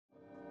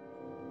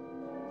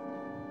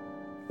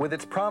With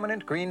its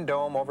prominent green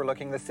dome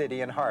overlooking the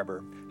city and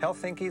harbor,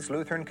 Helsinki's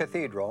Lutheran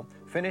Cathedral,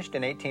 finished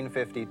in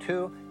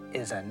 1852,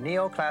 is a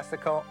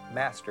neoclassical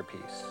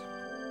masterpiece.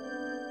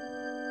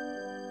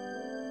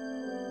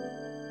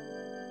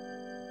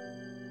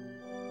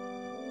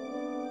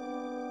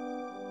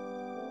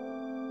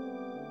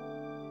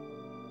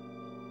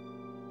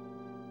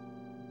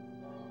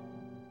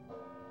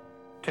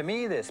 To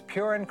me, this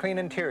pure and clean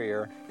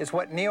interior is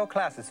what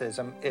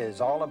neoclassicism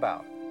is all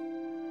about.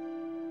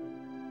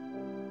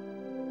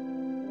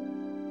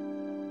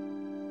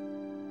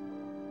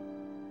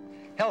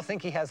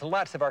 Helsinki has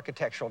lots of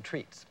architectural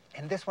treats,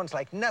 and this one's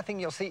like nothing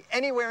you'll see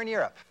anywhere in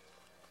Europe.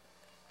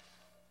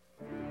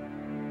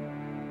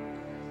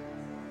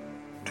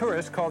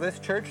 Tourists call this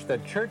church the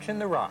Church in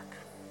the Rock.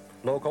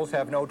 Locals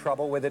have no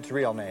trouble with its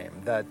real name,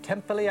 the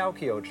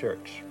Temppeli-Aukio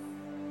Church.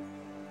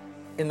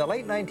 In the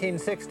late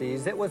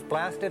 1960s, it was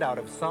blasted out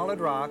of solid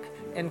rock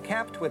and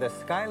capped with a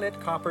skylit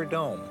copper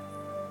dome.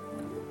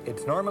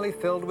 It's normally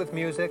filled with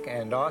music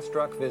and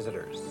awestruck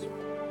visitors.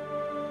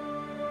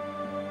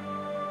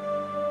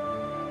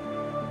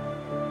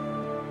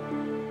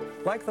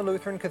 Like the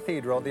Lutheran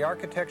Cathedral, the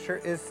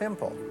architecture is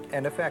simple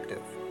and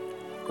effective.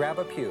 Grab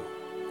a pew.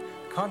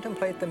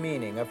 Contemplate the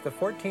meaning of the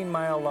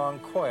 14-mile-long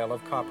coil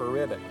of copper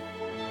ribbon.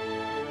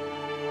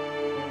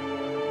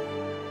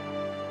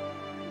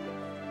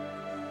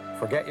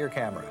 Forget your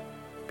camera.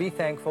 Be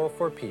thankful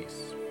for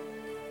peace.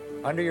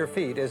 Under your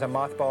feet is a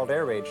mothballed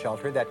air raid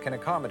shelter that can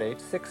accommodate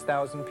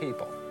 6,000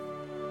 people.